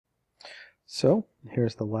So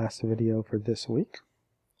here's the last video for this week.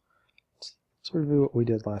 Let's review what we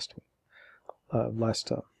did last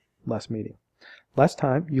meeting. Last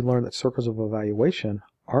time you learned that circles of evaluation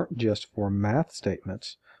aren't just for math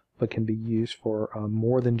statements, but can be used for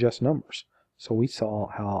more than just numbers. So we saw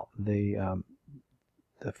how the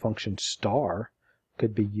function star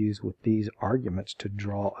could be used with these arguments to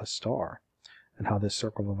draw a star, and how this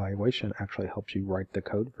circle of evaluation actually helps you write the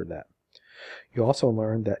code for that. You also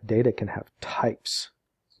learned that data can have types.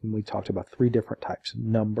 And we talked about 3 different types: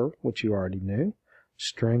 number, which you already knew;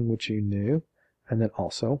 string, which you knew; and then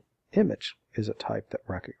also image is a type that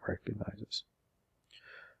Racket recognizes.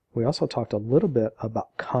 We also talked a little bit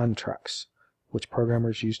about contracts, which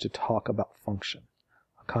programmers use to talk about function.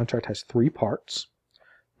 A contract has 3 parts: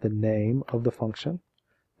 the name of the function,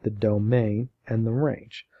 the domain, and the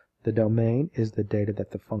range. The domain is the data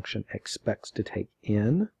that the function expects to take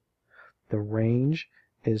in. The range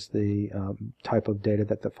is the type of data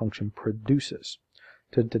that the function produces.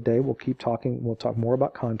 Today we'll talk more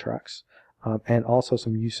about contracts and also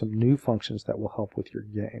use some new functions that will help with your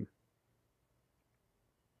game.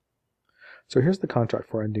 So here's the contract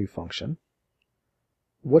for a new function.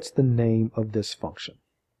 What's the name of this function?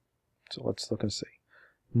 So let's look and see.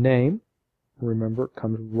 Name, remember,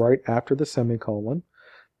 comes right after the semicolon.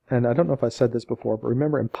 And I don't know if I said this before, but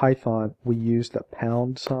remember in Python we use the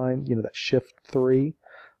pound sign, that shift 3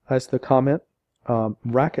 as the comment.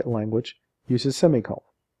 Racket language uses semicolon.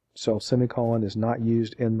 So semicolon is not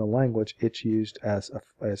used in the language, it's used as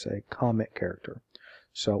a comment character.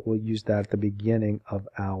 So we'll use that at the beginning of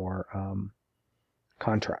our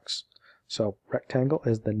contracts. So rectangle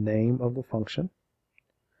is the name of the function.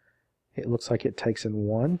 It looks like it takes in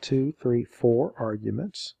 1, 2, 3, 4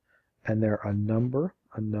 arguments, and they're a number,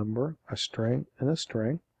 a string, and a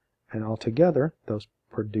string, and altogether those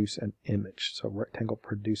produce an image. So rectangle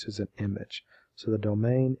produces an image. So the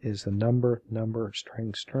domain is the number,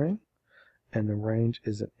 string, string, and the range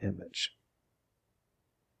is an image.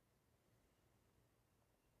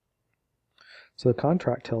 So the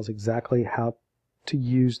contract tells exactly how to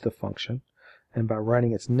use the function, and by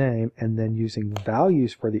writing its name and then using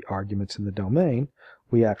values for the arguments in the domain,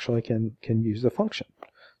 we actually can use the function.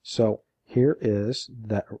 So here is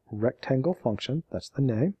that rectangle function, that's the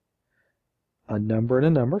name, a number and a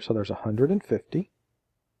number, so there's 150,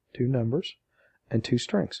 2 numbers, and 2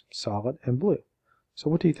 strings, solid and blue. So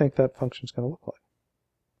what do you think that function is going to look like?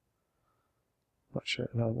 Not sure,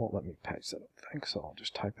 no, it won't let me paste it, I think, so I'll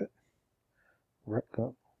just type it.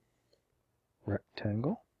 Rectangle.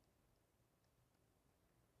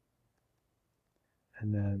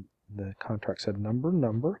 And then the contract said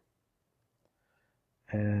number,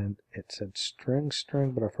 and it said string,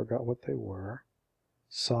 but I forgot what they were.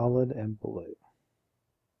 Solid and blue.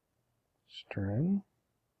 String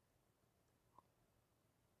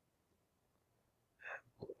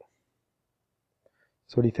and blue.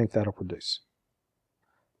 So what do you think that'll produce?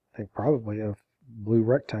 I think probably a blue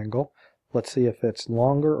rectangle. Let's see if it's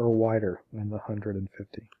longer or wider than the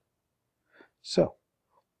 150. So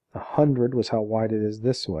 100 was how wide it is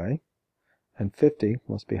this way, and 50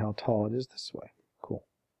 must be how tall it is this way. Cool.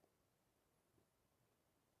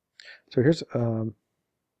 So here's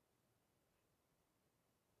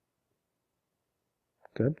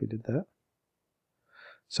good, we did that.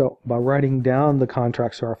 So by writing down the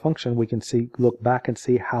contracts to our function, we can look back and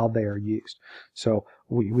see how they are used. So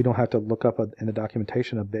we don't have to look up in the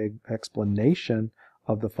documentation a big explanation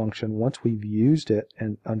of the function. Once we've used it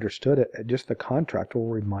and understood it, just the contract will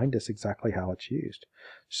remind us exactly how it's used.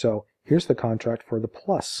 So here's the contract for the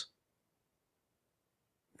plus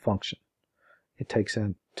function. It takes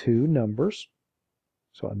in 2 numbers,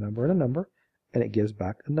 so a number and a number, and it gives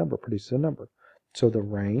back a number, produces a number. So the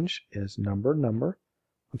range is number.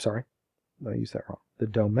 I'm sorry, I used that wrong. The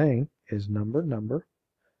domain is number,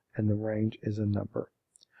 and the range is a number.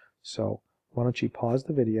 So why don't you pause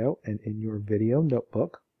the video, and in your video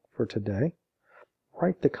notebook for today,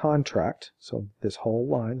 write the contract, so this whole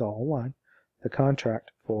line, the whole line, the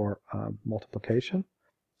contract for multiplication,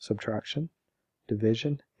 subtraction,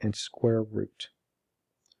 division, and square root.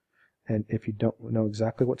 And if you don't know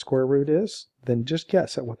exactly what square root is, then just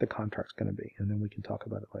guess at what the contract's going to be, and then we can talk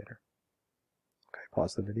about it later. Okay,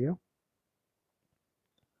 pause the video.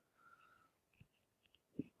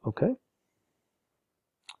 Okay.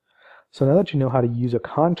 So now that you know how to use a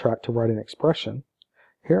contract to write an expression,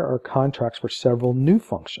 here are contracts for several new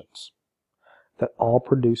functions that all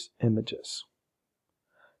produce images.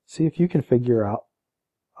 See if you can figure out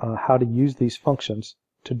how to use these functions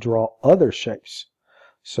to draw other shapes.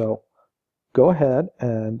 So go ahead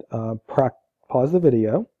and pause the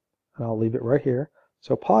video, and I'll leave it right here.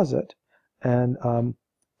 So pause it and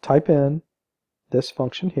type in this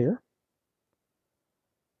function here.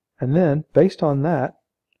 And then, based on that,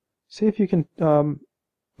 see if you can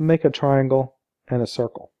make a triangle and a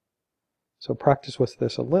circle. So practice with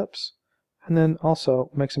this ellipse, and then also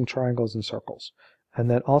make some triangles and circles. And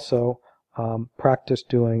then also practice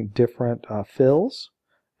doing different fills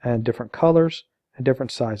and different colors and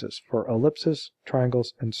different sizes for ellipses,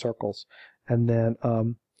 triangles, and circles. And then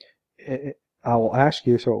I will ask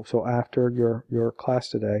you, so after your class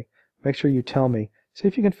today, make sure you tell me, see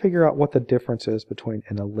if you can figure out what the difference is between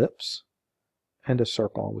an ellipse and a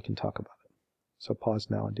circle, and we can talk about it. So pause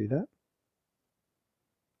now and do that.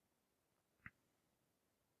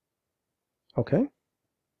 Okay.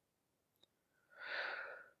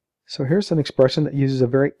 So here's an expression that uses a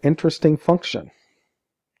very interesting function.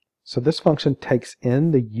 So this function takes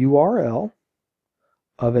in the URL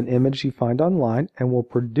of an image you find online and will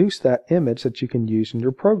produce that image that you can use in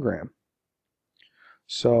your program.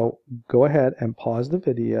 So go ahead and pause the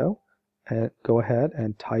video and go ahead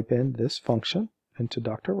and type in this function into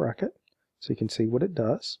Dr. Racket so you can see what it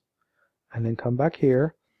does. And then come back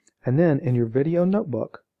here, and then in your video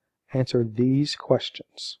notebook, answer these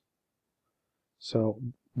questions. So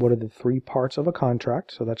what are the 3 parts of a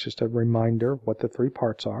contract? So that's just a reminder of what the 3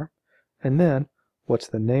 parts are. And then what's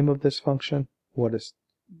the name of this function? What is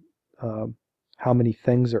how many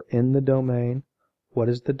things are in the domain? What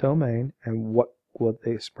is the domain? And what will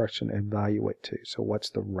the expression evaluate to? So what's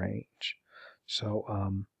the range? So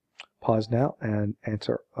pause now and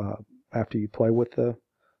answer after you play with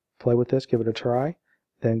this, give it a try,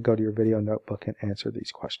 then go to your video notebook and answer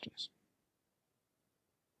these questions.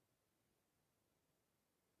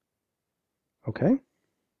 Okay?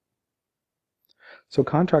 So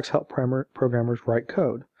contracts help programmers write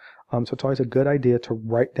code. So it's always a good idea to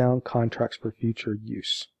write down contracts for future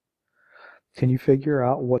use. Can you figure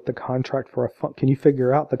out what the contract for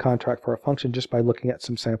the contract for a function just by looking at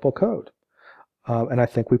some sample code? And I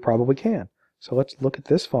think we probably can. So let's look at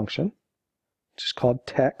this function, which is called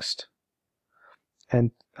text.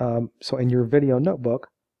 And so in your video notebook,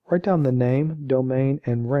 write down the name, domain,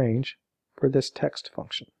 and range for this text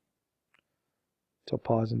function. So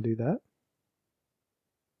pause and do that.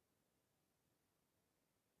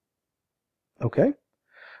 Okay.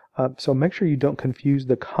 So make sure you don't confuse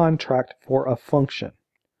the contract for a function.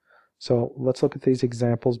 So let's look at these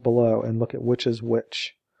examples below and look at which is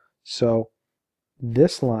which. So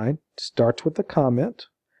this line starts with a comment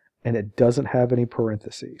and it doesn't have any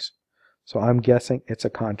parentheses. So I'm guessing it's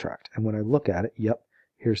a contract. And when I look at it, yep,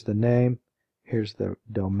 here's the name, here's the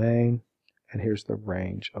domain, and here's the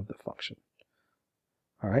range of the function.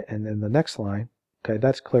 All right, and then the next line, okay,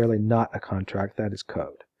 that's clearly not a contract, that is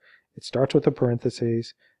code. It starts with a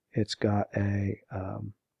parentheses, it's got a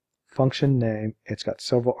function name, it's got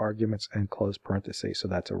several arguments and closed parentheses, so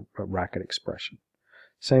that's a racket expression.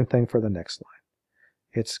 Same thing for the next line.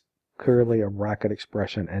 It's clearly a racket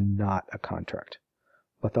expression and not a contract.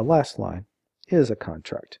 But the last line is a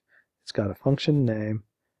contract. It's got a function name,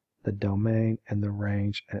 the domain, and the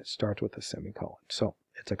range, and it starts with a semicolon. So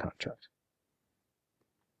it's a contract.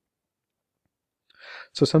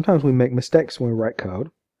 So sometimes we make mistakes when we write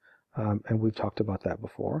code, and we've talked about that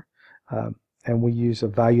before, and we use a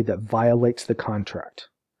value that violates the contract.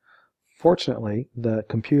 Fortunately, the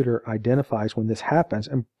computer identifies when this happens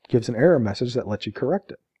and gives an error message that lets you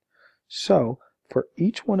correct it. So for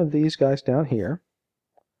each one of these guys down here,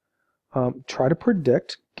 try to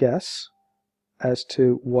guess as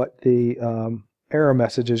to what the error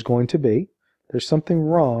message is going to be. There's something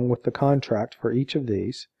wrong with the contract for each of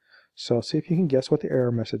these. So see if you can guess what the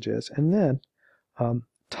error message is, and then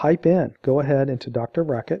go ahead into Dr.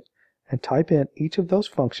 Racket and type in each of those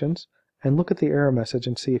functions and look at the error message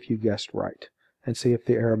and see if you guessed right, and see if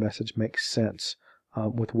the error message makes sense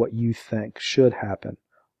with what you think should happen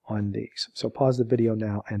on these. So pause the video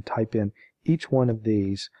now and type in each one of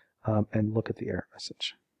these and look at the error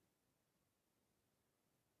message.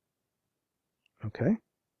 Okay.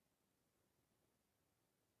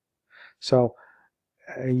 So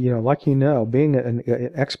being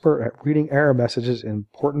an expert at reading error messages is an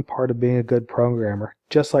important part of being a good programmer,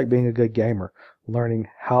 just like being a good gamer. Learning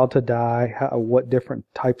how to die, what different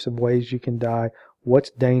types of ways you can die, what's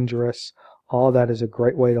dangerous, all that is a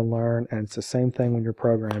great way to learn, and it's the same thing when you're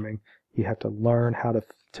programming. You have to learn how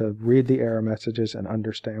to read the error messages and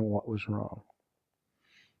understand what was wrong.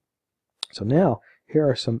 So now, here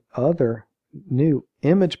are some other new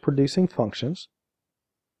image-producing functions.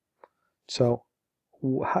 So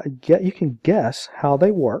you can guess how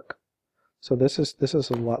they work. So this is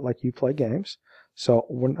a lot like you play games. So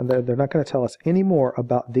they're not going to tell us any more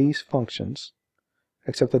about these functions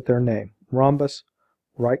except that their name. rhombus,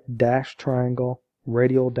 right dash triangle,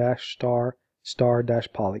 radial dash star, star dash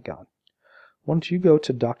polygon. Once you go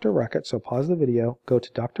to Dr. Racket, so pause the video, go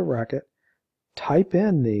to Dr. Racket, type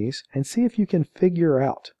in these, and see if you can figure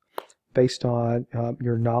out, based on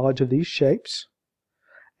your knowledge of these shapes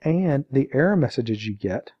and the error messages you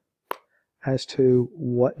get, as to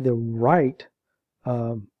what the right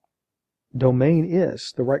domain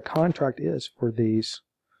is, the right contract is for these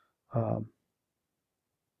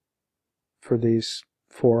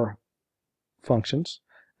four functions,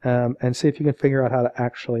 and see if you can figure out how to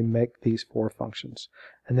actually make these four functions.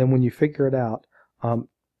 And then when you figure it out,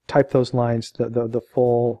 type those lines, the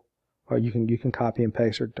full, or you can copy and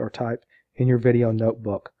paste or type in your video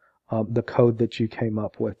notebook the code that you came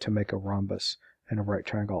up with to make a rhombus and a right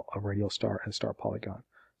triangle, a radial star, and a star polygon.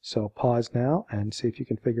 So pause now and see if you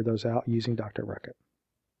can figure those out using Dr. Racket.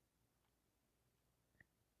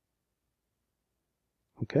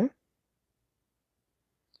 Okay.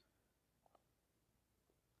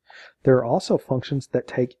 There are also functions that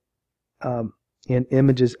take in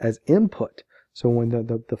images as input. So when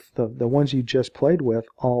the ones you just played with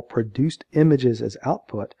all produced images as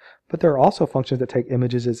output, but there are also functions that take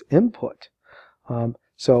images as input.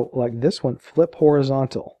 So like this one, flip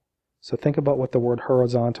horizontal. So think about what the word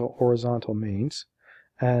horizontal means,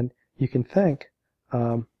 and you can think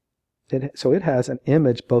so it has an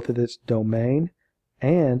image, both of its domain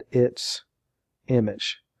and its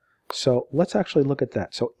image. So let's actually look at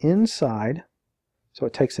that. So inside, so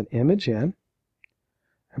it takes an image in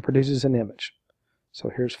and produces an image. So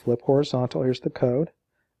here's flip horizontal, here's the code,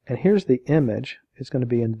 and here's the image. It's going to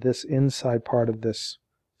be in this inside part of this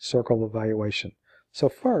circle of evaluation. So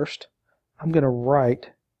first, I'm going to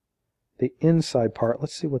write the inside part.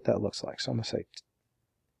 Let's see what that looks like. So I'm going to say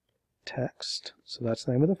text, so that's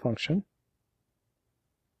the name of the function.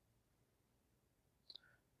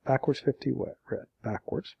 Backwards 50 red,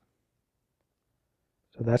 backwards.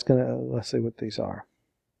 So that's going to, let's see what these are.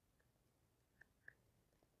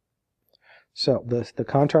 So the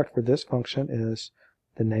contract for this function is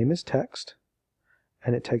the name is text,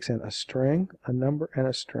 and it takes in a string, a number, and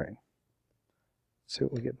a string. Let's see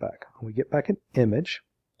what we get back. We get back an image.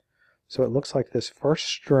 So it looks like this first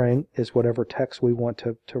string is whatever text we want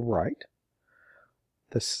to write.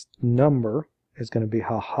 This number is going to be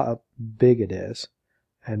how big it is,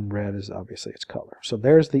 and red is obviously its color. So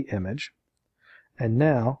there's the image. And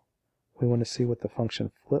now we want to see what the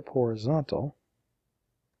function flip horizontal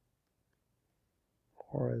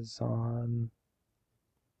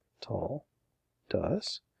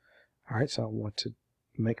does. All right, so I want to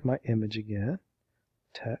make my image again.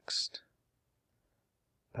 Text,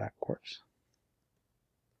 backwards.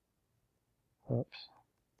 Oops.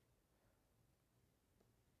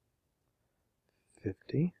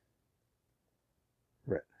 50.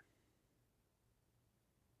 Red.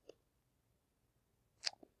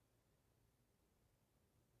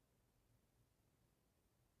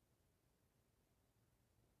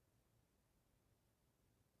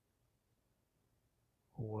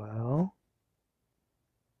 Well,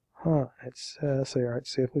 it says, all right,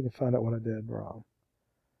 see if we can find out what I did wrong.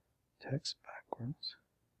 Text backwards,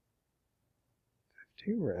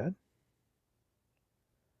 50 red.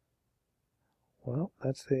 Well,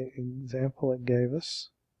 that's the example it gave us.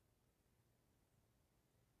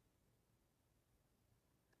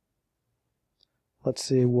 Let's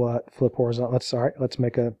see what flip horizontal, let's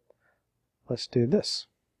do this.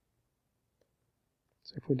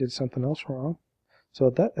 See if we did something else wrong. So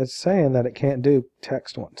that is saying that it can't do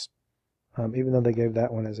text ones, even though they gave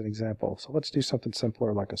that one as an example. So let's do something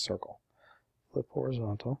simpler like a circle. Flip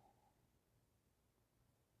horizontal.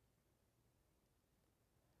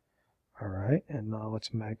 All right, and now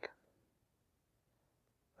let's make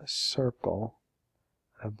a circle.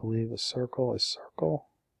 I believe a circle is circle,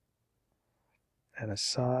 and a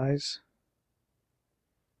size,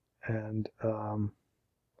 and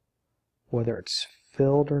whether it's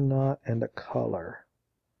filled or not, and a color.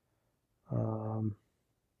 Don't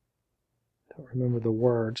remember the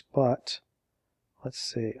words, but let's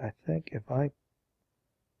see. I think if I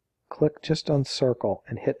click just on circle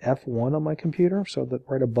and hit F1 on my computer, so that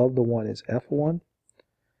right above the 1 is F1,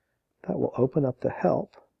 that will open up the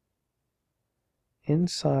help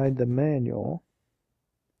inside the manual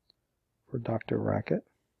for Dr. Racket.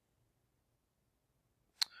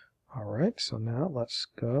 Alright, so now let's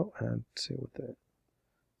go and see what the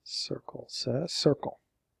circle says. Circle.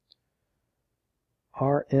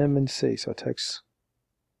 R, M, and C. So it takes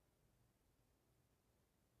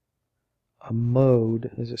a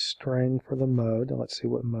mode, is a string for the mode. And let's see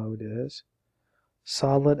what mode is.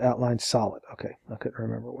 Solid, outline, solid. Okay, I couldn't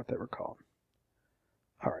remember what they were called.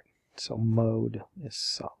 Alright, So mode is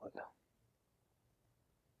solid.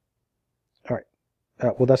 All right.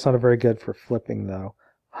 Well, that's not a very good for flipping, though.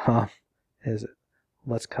 Is it?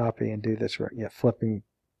 Let's copy and do this. Yeah, flipping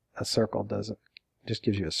a circle doesn't, just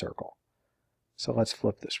gives you a circle. So let's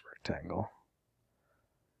flip this rectangle.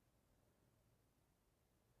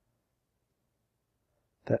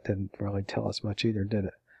 That didn't really tell us much either, did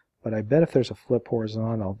it? But I bet if there's a flip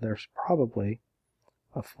horizontal, there's probably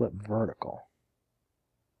a flip vertical.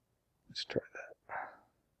 Let's try that.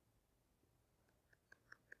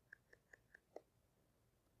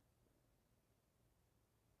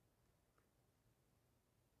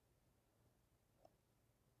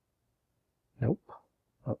 Nope.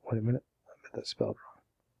 Oh, wait a minute. I bet that spelled wrong.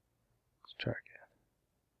 Let's try again.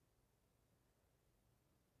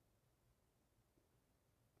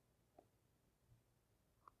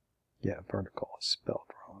 Yeah, vertical is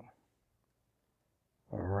spelled wrong.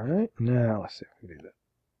 Alright, now let's see if we can do that.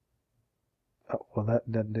 Oh, well that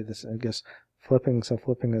doesn't do this. I guess flipping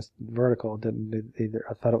this vertical didn't do either.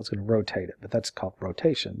 I thought it was going to rotate it, but that's called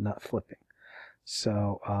rotation, not flipping.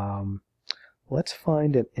 So let's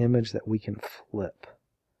find an image that we can flip.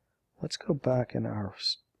 Let's go back in our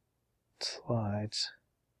slides,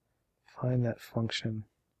 find that function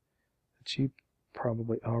that you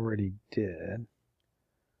probably already did,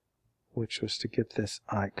 which was to get this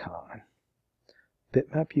icon.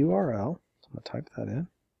 Bitmap URL, so I'm going to type that in.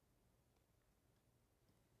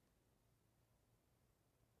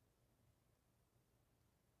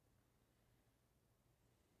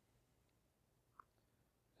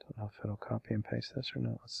 Don't know if it'll copy and paste this or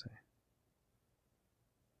not. Let's see.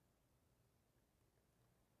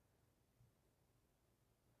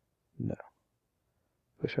 No.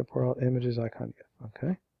 Push up world images icon.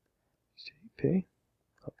 Okay. HTTP.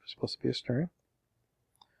 Oh, there's supposed to be a string.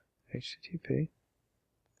 HTTP. :/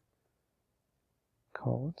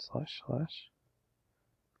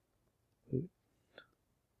 boot.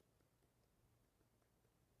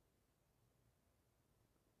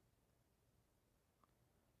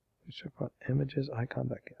 Push up world images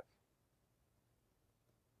icon.gif.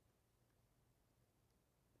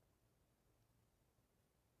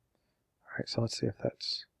 Alright, so let's see if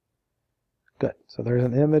that's good. So there's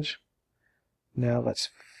an image. Now let's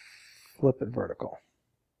flip it vertical.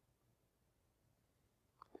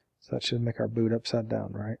 So that should make our boot upside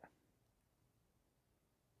down, right?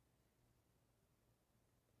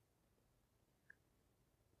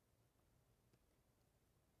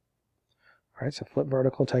 Alright, so flip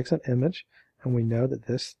vertical takes an image, and we know that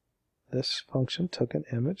this function took an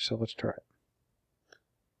image, so let's try it.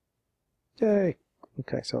 Yay!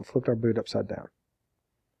 Okay, so it flipped our boot upside down.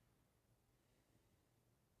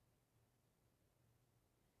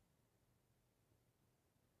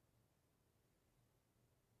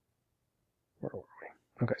 Where were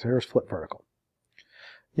we? Okay, so here's flip vertical.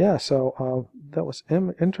 Yeah, so that was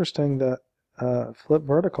interesting that flip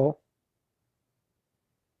vertical,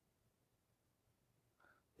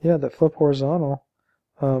 yeah, that flip horizontal,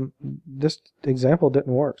 this example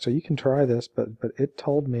didn't work. So you can try this, but it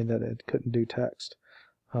told me that it couldn't do text.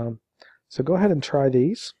 So go ahead and try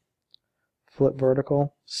these. Flip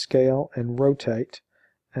vertical, scale, and rotate.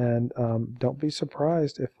 And don't be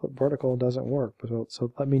surprised if flip vertical doesn't work.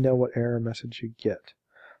 So let me know what error message you get.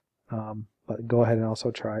 But go ahead and also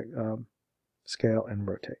try scale and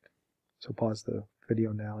rotate. So pause the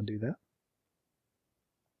video now and do that.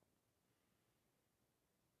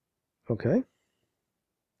 Okay.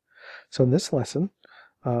 So in this lesson,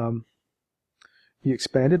 you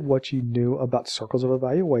expanded what you knew about circles of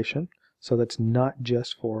evaluation. So that's not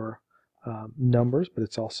just for numbers, but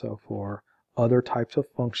it's also for other types of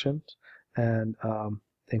functions, and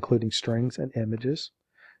including strings and images.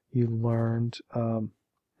 You learned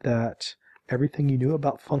that everything you knew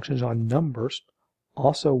about functions on numbers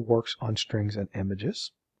also works on strings and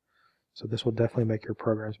images. So this will definitely make your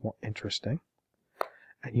programs more interesting.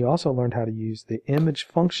 And you also learned how to use the image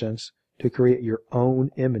functions to create your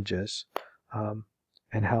own images,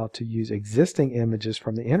 and how to use existing images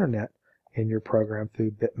from the internet in your program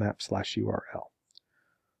through bitmap/URL.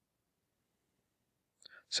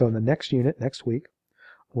 So in the next unit, next week,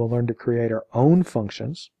 we'll learn to create our own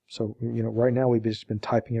functions. So, right now we've just been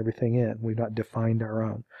typing everything in. We've not defined our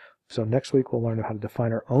own. So next week we'll learn how to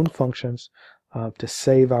define our own functions to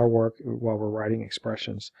save our work while we're writing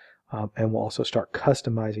expressions. And we'll also start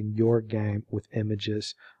customizing your game with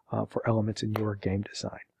images for elements in your game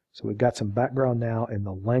design. So we've got some background now in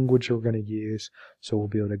the language we're going to use, so we'll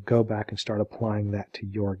be able to go back and start applying that to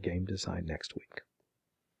your game design next week.